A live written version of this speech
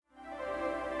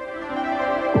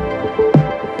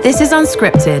This is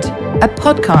Unscripted, a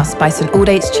podcast by St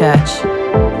Aldate's Church.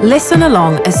 Listen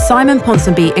along as Simon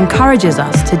Ponsonby encourages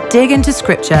us to dig into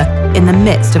Scripture in the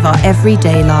midst of our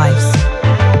everyday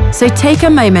lives. So take a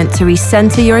moment to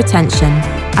recenter your attention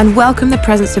and welcome the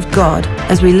presence of God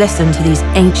as we listen to these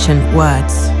ancient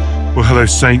words. Well, hello,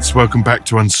 saints. Welcome back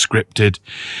to Unscripted.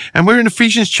 And we're in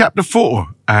Ephesians chapter 4,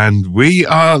 and we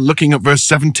are looking at verse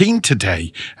 17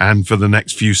 today and for the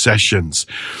next few sessions.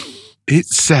 It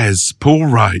says, Paul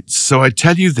writes, "So I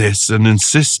tell you this and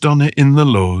insist on it in the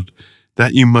Lord,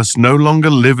 that you must no longer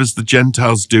live as the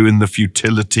Gentiles do in the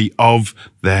futility of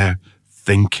their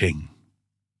thinking."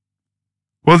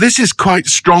 Well, this is quite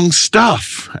strong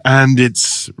stuff, and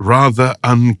it's rather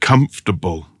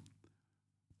uncomfortable.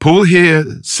 Paul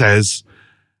here says,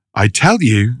 "I tell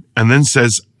you," and then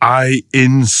says, "I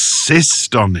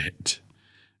insist on it,"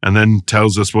 and then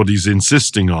tells us what he's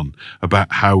insisting on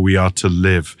about how we are to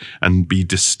live and be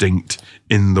distinct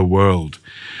in the world.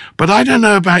 But I don't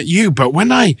know about you, but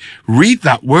when I read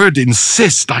that word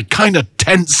insist, I kind of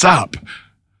tense up.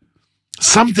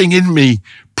 Something in me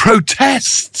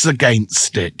protests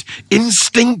against it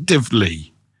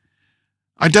instinctively.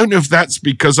 I don't know if that's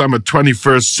because I'm a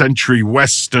 21st century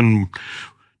Western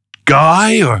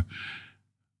guy, or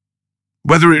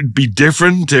whether it'd be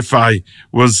different if I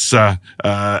was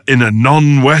in a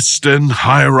non-Western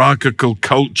hierarchical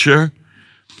culture.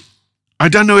 I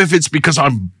don't know if it's because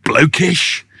I'm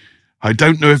blokish. I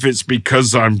don't know if it's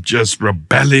because I'm just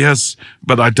rebellious,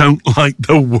 but I don't like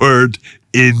the word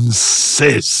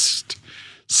insist.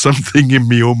 Something in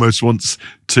me almost wants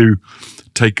to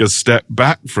take a step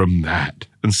back from that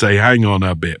and say, hang on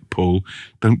a bit, Paul,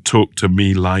 don't talk to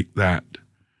me like that.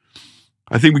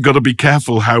 I think we've got to be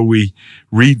careful how we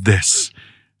read this.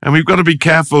 And we've got to be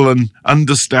careful and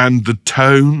understand the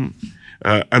tone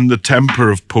and the temper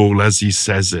of Paul as he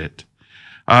says it.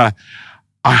 I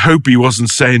hope he wasn't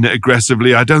saying it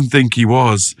aggressively. I don't think he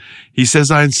was. He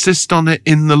says, "I insist on it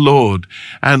in the Lord."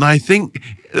 And I think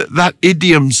that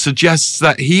idiom suggests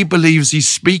that he believes he's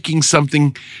speaking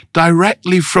something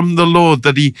directly from the Lord,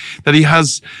 that he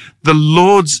has the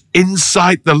Lord's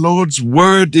insight, the Lord's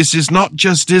word. This is not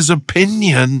just his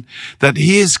opinion, that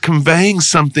he is conveying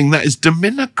something that is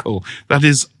dominical, that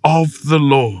is of the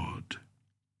Lord.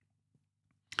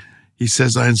 He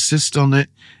says, "I insist on it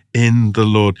in the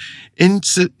Lord."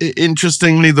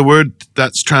 Interestingly, the word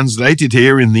that's translated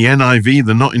here in the NIV,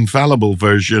 the not infallible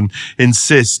version,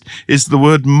 insist, is the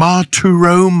word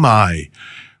martyromai,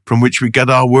 from which we get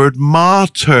our word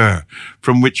martyr,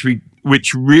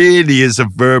 which really is a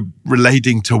verb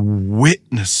relating to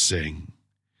witnessing.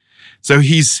 So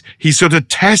he's sort of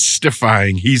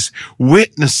testifying, he's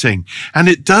witnessing, and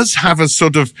it does have a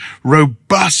sort of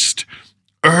robust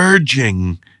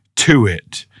urging to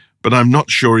it. But I'm not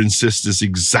sure insist is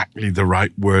exactly the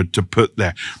right word to put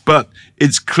there. But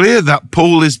it's clear that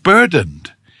Paul is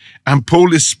burdened. And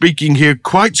Paul is speaking here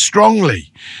quite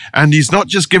strongly. And he's not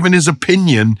just giving his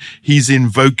opinion, he's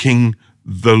invoking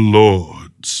the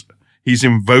Lord's. He's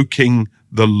invoking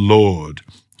the Lord.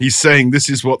 He's saying this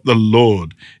is what the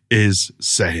Lord is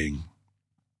saying.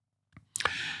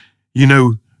 You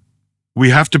know, we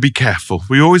have to be careful.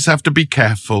 We always have to be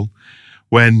careful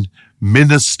when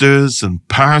ministers and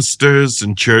pastors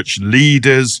and church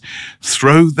leaders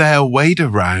throw their weight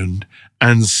around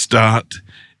and start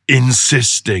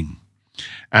insisting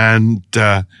and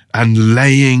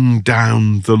laying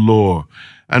down the law.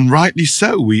 And rightly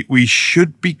so, we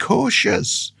should be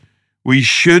cautious. We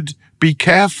should be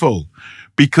careful,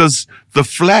 because the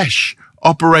flesh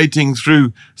operating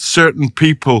through certain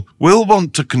people will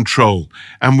want to control.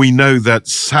 And we know that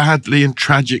sadly and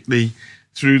tragically,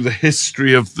 through the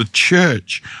history of the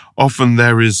church, often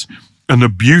there is an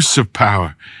abuse of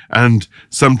power, and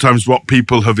sometimes what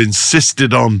people have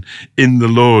insisted on in the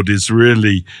Lord is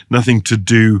really nothing to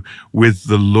do with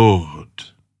the Lord.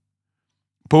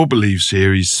 Paul believes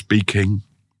here he's speaking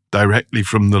directly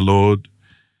from the Lord.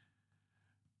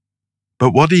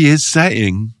 But what he is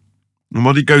saying, and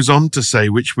what he goes on to say,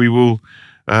 which we will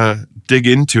dig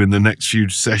into in the next few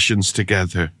sessions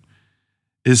together,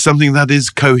 is something that is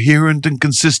coherent and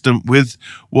consistent with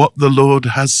what the Lord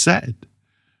has said,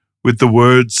 with the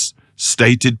words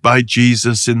stated by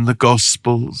Jesus in the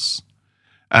Gospels,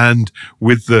 and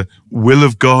with the will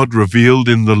of God revealed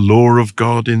in the law of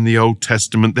God in the Old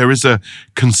Testament. There is a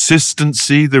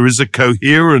consistency, there is a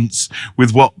coherence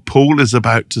with what Paul is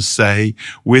about to say,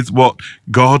 with what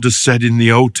God has said in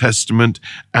the Old Testament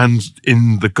and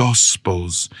in the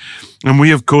Gospels. And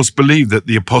we, of course, believe that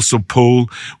the Apostle Paul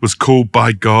was called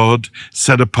by God,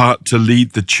 set apart to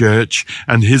lead the church,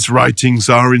 and his writings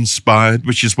are inspired,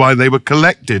 which is why they were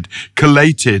collected,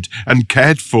 collated, and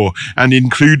cared for, and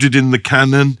included in the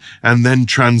canon, and then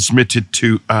transmitted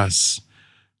to us.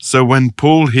 So when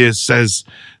Paul here says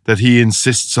that he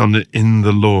insists on it in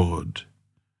the Lord,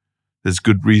 there's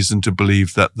good reason to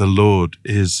believe that the Lord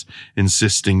is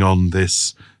insisting on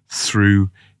this through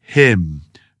him.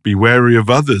 Be wary of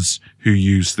others who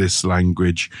use this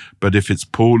language, but if it's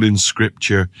Paul in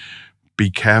Scripture, be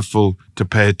careful to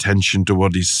pay attention to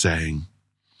what he's saying.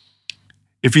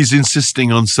 If he's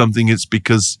insisting on something, it's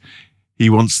because he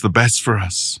wants the best for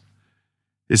us.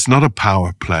 It's not a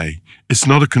power play. It's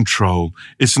not a control.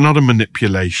 It's not a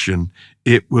manipulation.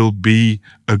 It will be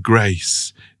a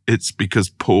grace. It's because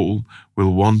Paul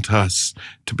will want us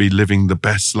to be living the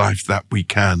best life that we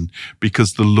can,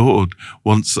 because the Lord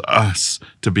wants us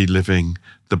to be living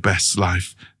the best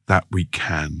life that we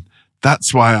can.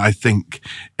 That's why I think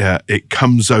it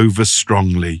comes over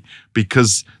strongly,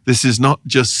 because this is not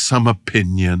just some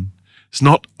opinion. It's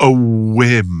not a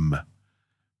whim,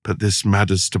 but this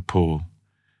matters to Paul.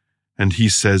 And he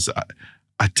says,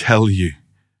 I tell you,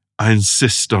 I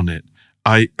insist on it.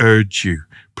 I urge you,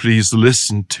 please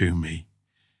listen to me.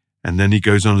 And then he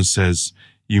goes on and says,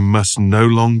 you must no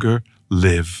longer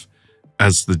live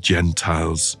as the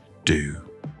Gentiles do.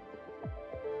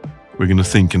 We're going to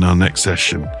think in our next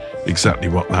session exactly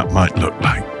what that might look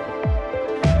like.